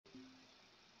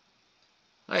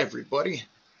Hi everybody,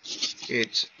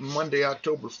 it's Monday,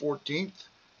 October 14th.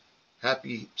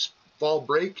 Happy fall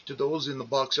break to those in the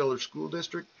Box Elder School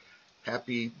District.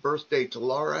 Happy birthday to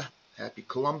Laura. Happy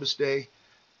Columbus Day.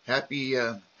 Happy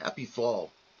fall.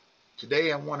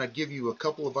 Today I want to give you a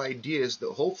couple of ideas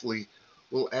that hopefully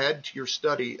will add to your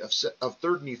study of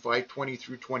 3rd Nephi 20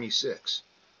 through 26.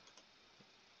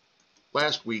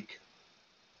 Last week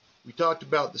we talked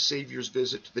about the Savior's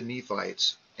visit to the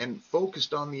Nephites and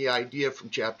focused on the idea from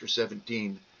chapter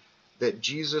 17 that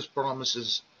Jesus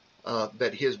promises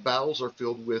that his bowels are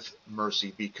filled with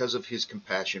mercy because of his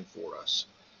compassion for us.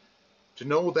 To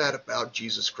know that about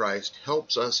Jesus Christ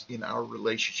helps us in our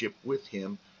relationship with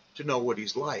him to know what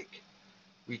he's like.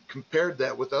 We compared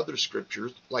that with other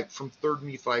scriptures, like from 3rd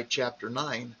Nephi chapter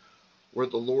 9, where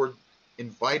the Lord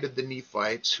invited the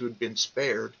Nephites who had been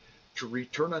spared to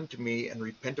return unto me and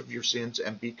repent of your sins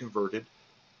and be converted,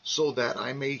 so that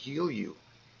I may heal you.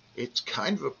 It's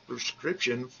kind of a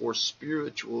prescription for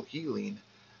spiritual healing,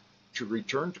 to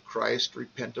return to Christ,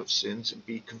 repent of sins, and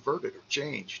be converted or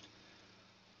changed.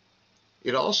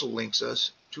 It also links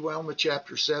us to Alma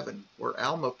chapter 7, where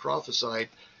Alma prophesied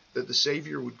that the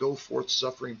Savior would go forth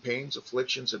suffering pains,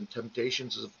 afflictions, and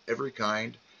temptations of every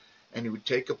kind, and he would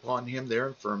take upon him their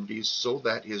infirmities, so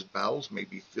that his bowels may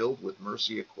be filled with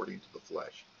mercy according to the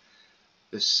flesh.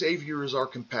 The Savior is our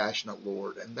compassionate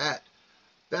Lord, and that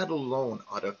alone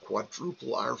ought to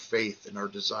quadruple our faith and our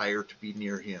desire to be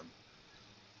near him.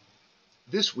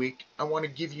 This week, I want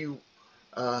to give you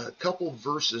a couple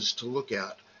verses to look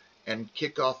at and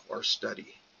kick off our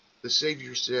study. The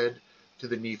Savior said to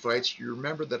the Nephites, "You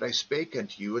remember that I spake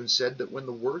unto you and said that when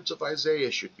the words of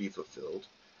Isaiah should be fulfilled,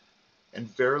 and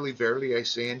verily, verily, I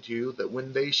say unto you, that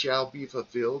when they shall be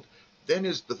fulfilled, then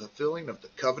is the fulfilling of the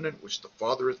covenant which the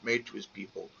Father hath made to his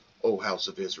people, O house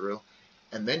of Israel.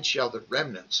 And then shall the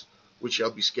remnants, which shall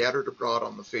be scattered abroad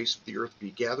on the face of the earth, be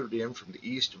gathered in from the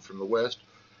east and from the west,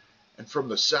 and from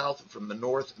the south and from the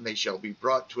north, and they shall be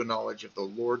brought to a knowledge of the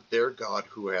Lord their God,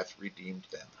 who hath redeemed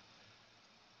them."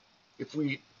 If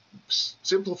we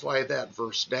simplify that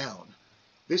verse down,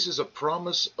 this is a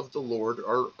promise of the Lord,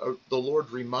 or the Lord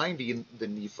reminding the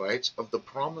Nephites of the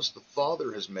promise the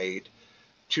Father has made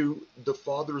to the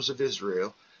fathers of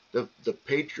Israel, the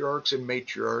patriarchs and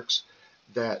matriarchs,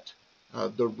 that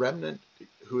the remnant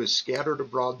who is scattered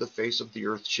abroad the face of the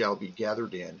earth shall be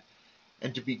gathered in.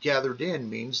 And to be gathered in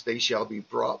means they shall be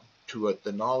brought to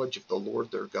the knowledge of the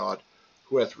Lord their God,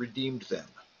 who hath redeemed them.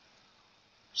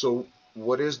 So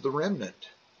what is the remnant?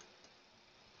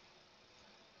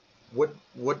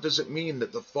 What does it mean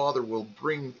that the Father will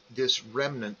bring this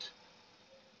remnant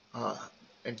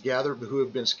and gather, who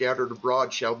have been scattered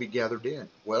abroad shall be gathered in?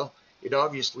 Well, it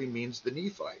obviously means the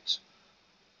Nephites,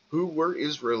 who were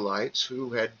Israelites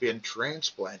who had been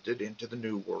transplanted into the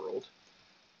New World.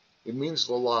 It means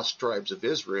the lost tribes of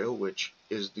Israel, which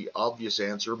is the obvious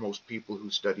answer most people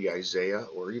who study Isaiah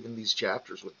or even these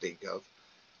chapters would think of.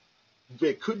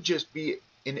 It could just be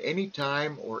in any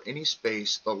time or any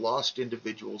space the lost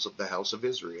individuals of the house of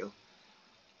Israel.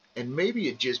 And maybe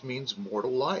it just means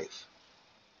mortal life.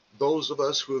 Those of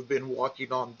us who have been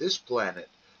walking on this planet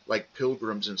like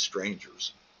pilgrims and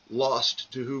strangers,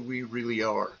 lost to who we really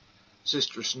are.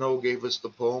 Sister Snow gave us the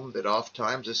poem that oft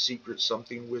times a secret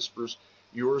something whispers,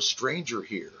 "You're a stranger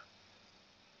here."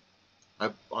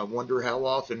 I wonder how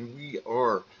often we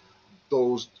are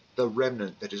the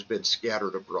remnant that has been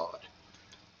scattered abroad.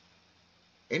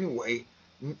 Anyway,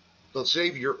 the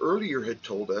Savior earlier had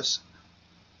told us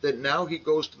that now he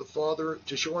goes to the Father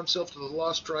to show himself to the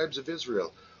lost tribes of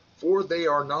Israel. "For they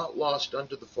are not lost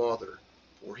unto the Father,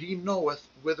 for he knoweth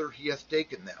whither he hath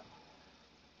taken them."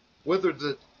 Whether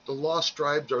the lost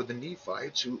tribes are the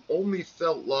Nephites, who only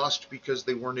felt lost because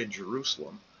they weren't in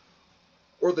Jerusalem,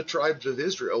 or the tribes of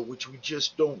Israel, which we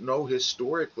just don't know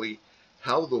historically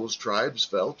how those tribes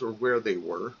felt or where they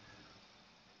were,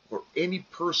 or any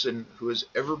person who has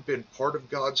ever been part of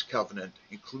God's covenant,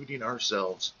 including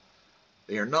ourselves,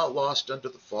 they are not lost unto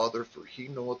the Father, for he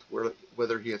knoweth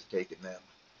whither he hath taken them.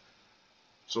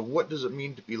 So what does it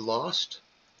mean to be lost?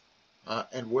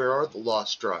 And where are the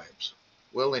lost tribes?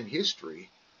 Well, in history,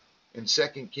 in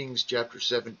 2 Kings chapter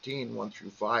 17, 1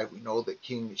 through 5, we know that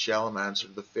King Shalmaneser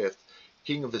V,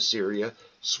 king of Assyria,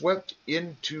 swept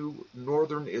into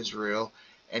northern Israel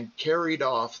and carried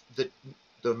off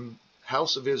the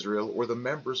house of Israel, or the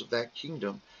members of that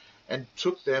kingdom, and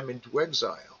took them into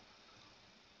exile.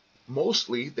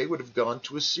 Mostly they would have gone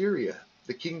to Assyria.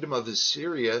 The kingdom of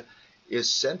Assyria is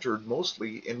centered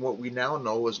mostly in what we now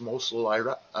know as Mosul,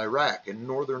 Iraq, in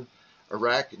northern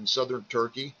Iraq and southern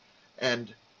Turkey.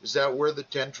 And is that where the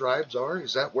 10 tribes are?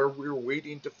 Is that where we're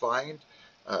waiting to find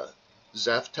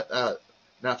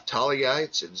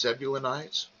Naphtaliites and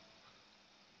Zebulunites?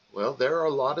 Well, there are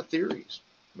a lot of theories.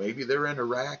 Maybe they're in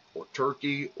Iraq or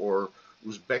Turkey or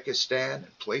Uzbekistan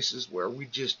and places where we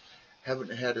just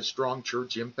haven't had a strong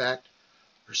church impact.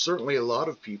 There's certainly a lot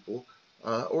of people,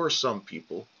 or some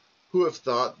people, who have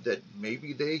thought that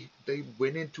maybe they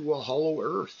went into a hollow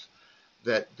earth,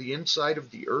 that the inside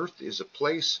of the earth is a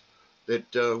place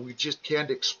that we just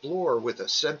can't explore with a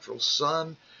central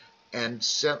sun and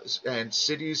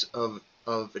cities of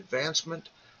advancement,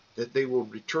 that they will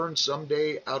return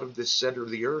someday out of this center of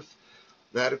the earth.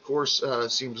 That, of course,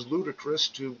 seems ludicrous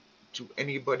to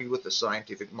anybody with a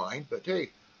scientific mind, but hey,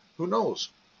 who knows?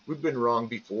 We've been wrong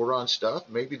before on stuff.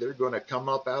 Maybe they're going to come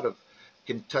up out of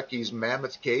Kentucky's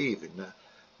Mammoth Cave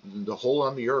and the hole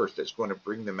on the earth that's going to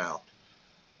bring them out.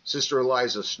 Sister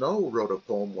Eliza Snow wrote a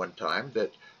poem one time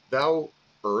that thou,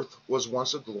 earth, was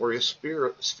once a glorious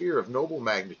sphere of noble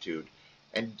magnitude,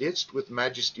 and didst with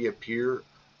majesty appear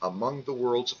among the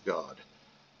worlds of God.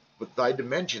 But thy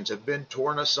dimensions have been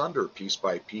torn asunder piece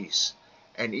by piece,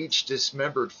 and each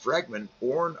dismembered fragment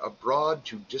borne abroad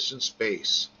to distant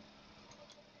space.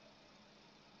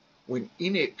 When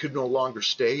Enoch could no longer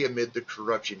stay amid the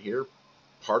corruption here,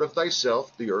 part of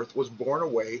thyself, the earth, was borne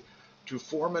away to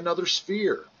form another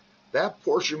sphere. That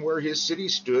portion where his city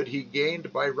stood he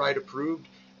gained by right approved,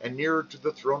 and nearer to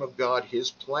the throne of God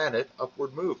his planet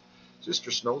upward moved.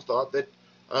 Sister Snow thought that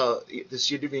the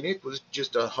city of Enoch was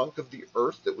just a hunk of the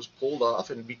earth that was pulled off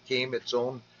and became its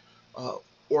own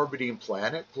orbiting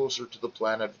planet, closer to the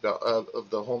planet of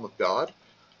the home of God.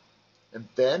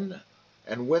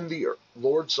 And when the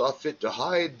Lord saw fit to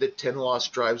hide the 10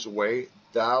 lost tribes away,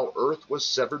 thou, earth, was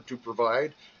severed to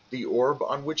provide the orb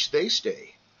on which they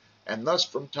stay. And thus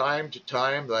from time to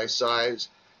time thy size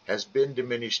has been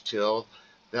diminished till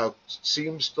thou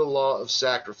seemst the law of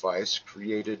sacrifice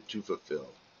created to fulfill.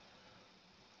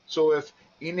 So if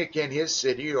Enoch and his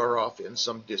city are off in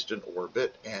some distant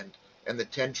orbit, and the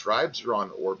 10 tribes are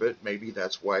on orbit, maybe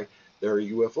that's why there are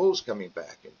UFOs coming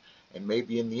back. And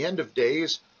maybe in the end of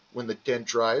days, when the 10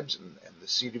 tribes and the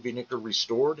seed of Enoch are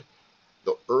restored,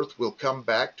 the earth will come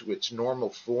back to its normal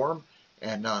form.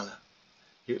 And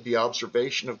the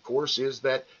observation, of course, is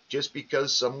that just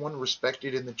because someone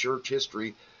respected in the church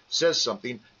history says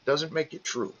something doesn't make it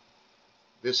true.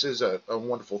 This is a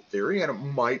wonderful theory, and it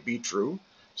might be true.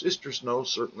 Sister Snow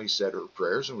certainly said her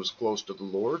prayers and was close to the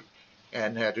Lord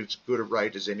and had as good a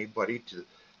right as anybody to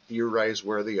theorize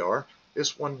where they are.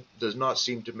 This one does not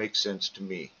seem to make sense to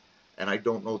me, and I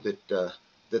don't know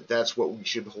that that's what we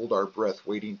should hold our breath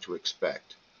waiting to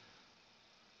expect.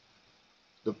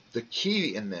 The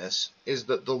key in this is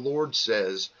that the Lord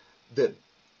says that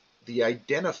the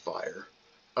identifier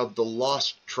of the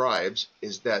lost tribes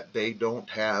is that they don't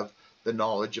have the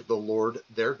knowledge of the Lord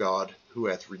their God who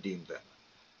hath redeemed them.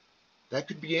 That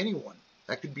could be anyone.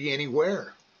 That could be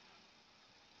anywhere.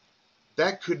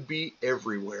 That could be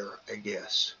everywhere, I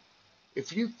guess.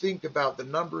 If you think about the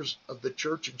numbers of the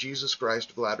Church of Jesus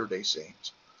Christ of Latter-day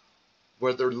Saints,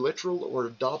 whether literal or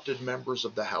adopted members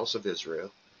of the house of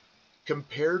Israel,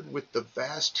 compared with the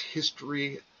vast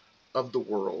history of the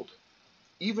world,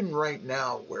 even right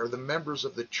now where the members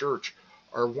of the church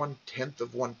are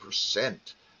 1/10%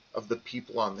 of the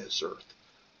people on this earth,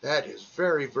 that is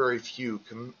very, very few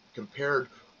compared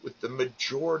with the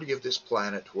majority of this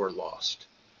planet who are lost.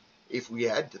 If we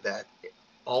add to that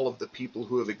all of the people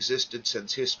who have existed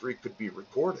since history could be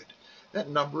recorded, that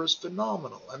number is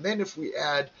phenomenal. And then if we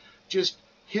add just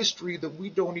history that we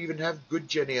don't even have good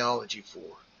genealogy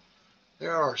for,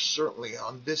 there are certainly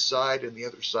on this side and the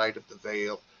other side of the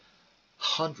veil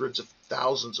hundreds of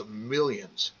thousands of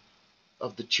millions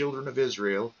of the children of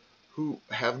Israel who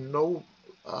have no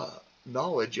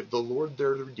knowledge of the Lord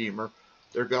their Redeemer,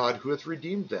 their God who hath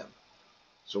redeemed them.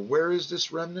 So where is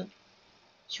this remnant?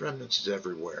 This remnant is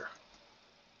everywhere.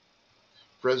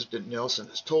 President Nelson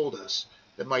has told us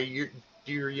that, my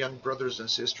dear young brothers and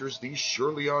sisters, these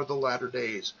surely are the latter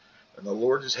days, and the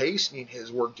Lord is hastening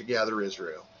his work to gather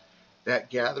Israel. That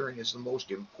gathering is the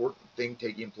most important thing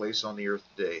taking place on the earth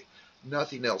today.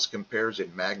 Nothing else compares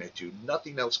in magnitude.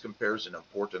 Nothing else compares in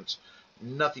importance.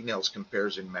 Nothing else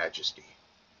compares in majesty.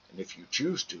 And if you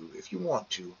choose to, if you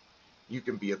want to, you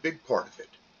can be a big part of it.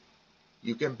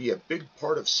 You can be a big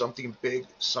part of something big,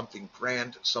 something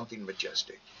grand, something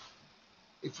majestic.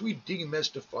 If we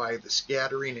demystify the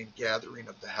scattering and gathering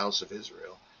of the house of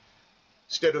Israel,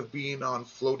 instead of being on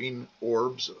floating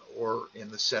orbs or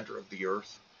in the center of the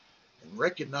earth, and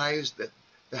recognize that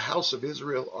the house of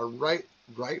Israel are right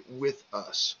with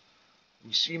us,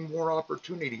 we see more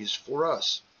opportunities for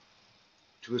us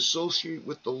to associate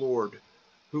with the Lord,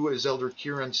 who, as Elder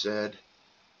Kieran said,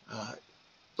 Uh,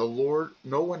 the Lord,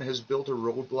 no one has built a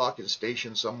roadblock and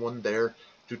stationed someone there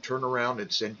to turn around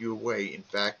and send you away. In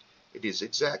fact, it is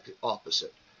exactly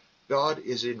opposite. God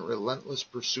is in relentless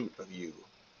pursuit of you,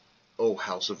 O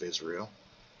house of Israel.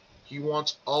 He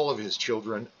wants all of his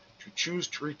children to choose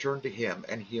to return to him,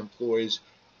 and he employs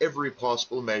every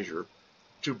possible measure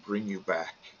to bring you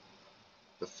back.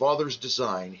 The Father's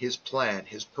design, his plan,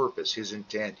 his purpose, his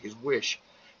intent, his wish,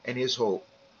 and his hope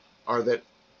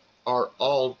are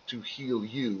all to heal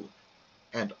you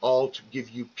and all to give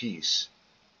you peace,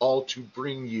 all to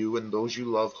bring you and those you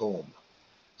love home,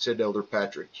 said Elder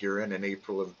Patrick Kieran in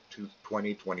April of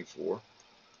 2024.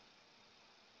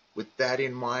 With that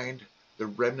in mind, the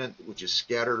remnant which is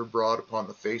scattered abroad upon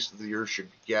the face of the earth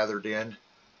should be gathered in.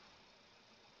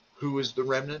 Who is the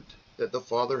remnant that the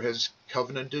Father has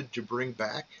covenanted to bring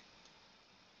back?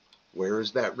 Where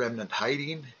is that remnant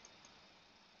hiding?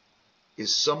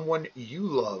 Is someone you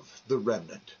love the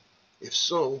remnant? If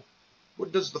so,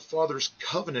 what does the Father's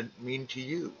covenant mean to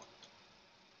you?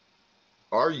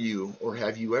 Are you or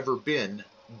have you ever been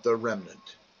the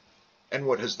remnant? And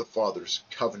what has the Father's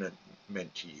covenant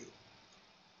meant to you?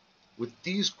 With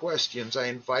these questions, I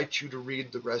invite you to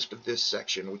read the rest of this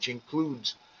section, which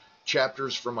includes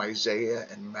chapters from Isaiah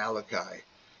and Malachi,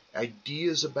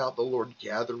 ideas about the Lord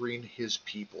gathering his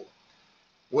people.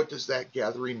 What does that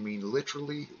gathering mean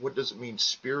literally? What does it mean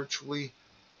spiritually?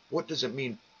 What does it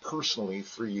mean personally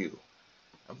for you?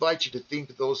 I invite you to think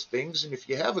of those things, and if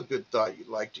you have a good thought you'd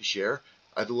like to share,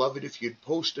 I'd love it if you'd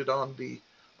post it on the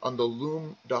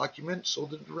Loom document so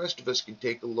that the rest of us can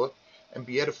take a look and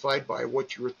be edified by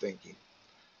what you were thinking.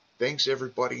 Thanks,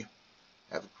 everybody.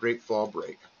 Have a great fall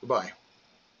break. Goodbye.